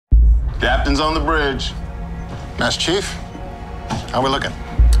Captain's on the bridge. Master Chief, how we looking?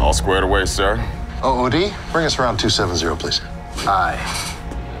 All squared away, sir. OOD, bring us around 270, please. Aye.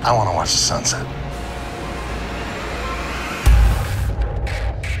 I want to watch the sunset.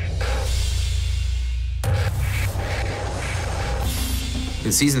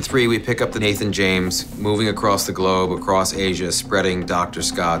 In season 3, we pick up the Nathan James, moving across the globe, across Asia, spreading Dr.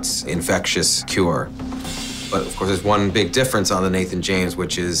 Scott's infectious cure. But of course, there's one big difference on the Nathan James,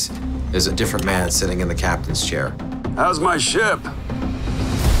 which is there's a different man sitting in the captain's chair. How's my ship?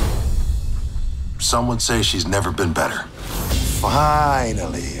 Some would say she's never been better.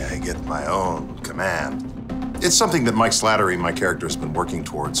 Finally, I get my own command. It's something that Mike Slattery, my character, has been working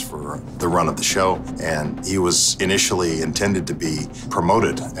towards for the run of the show. And he was initially intended to be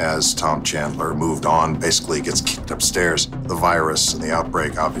promoted as Tom Chandler, moved on, basically gets kicked upstairs. The virus and the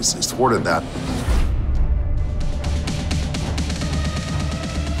outbreak obviously thwarted that.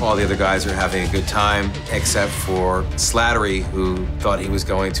 All the other guys are having a good time, except for Slattery, who thought he was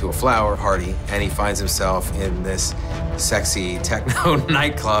going to a flower party, and he finds himself in this sexy techno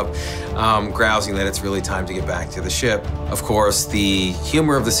nightclub, grousing that it's really time to get back to the ship. Of course, the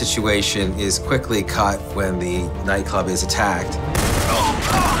humor of the situation is quickly cut when the nightclub is attacked.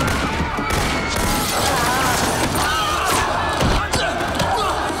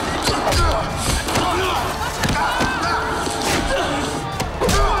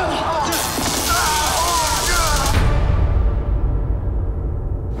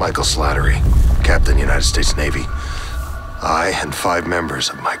 Michael Slattery, Captain, United States Navy. I and 5 members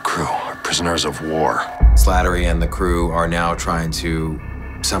of my crew are prisoners of war. Slattery and the crew are now trying to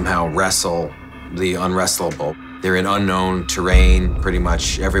somehow wrestle the unwrestlable. They're in unknown terrain pretty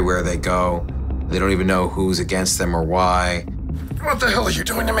much everywhere they go. They don't even know who's against them or why. What the hell are you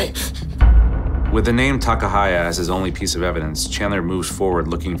doing to me? With the name Takahaya as his only piece of evidence, Chandler moves forward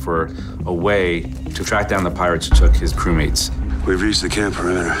looking for a way to track down the pirates who took his crewmates. We've reached the camp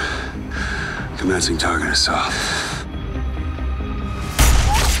perimeter. Commencing target assault.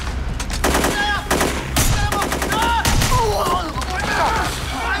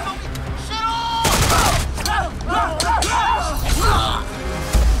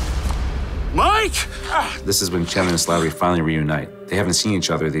 Mike! This is when Chandler and Slattery finally reunite. They haven't seen each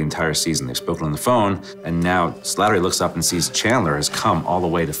other the entire season. They've spoken on the phone, and now Slattery looks up and sees Chandler has come all the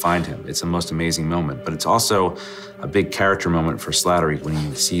way to find him. It's the most amazing moment, but it's also a big character moment for Slattery when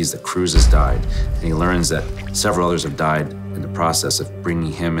he sees that Cruz has died, and he learns that several others have died in the process of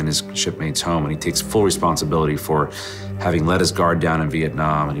bringing him and his shipmates home, and he takes full responsibility for having let his guard down in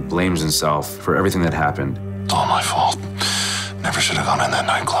Vietnam, and he blames himself for everything that happened. It's all my fault. Never should have gone in that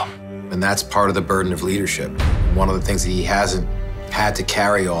nightclub. And that's part of the burden of leadership. One of the things that he hasn't had to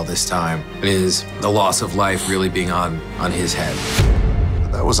carry all this time is the loss of life really being on his head.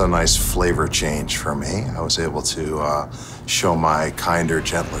 That was a nice flavor change for me. I was able to show my kinder,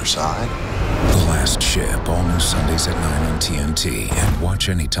 gentler side. The Last Ship, all new Sundays at 9 on TNT, and watch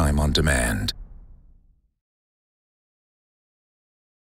anytime on demand.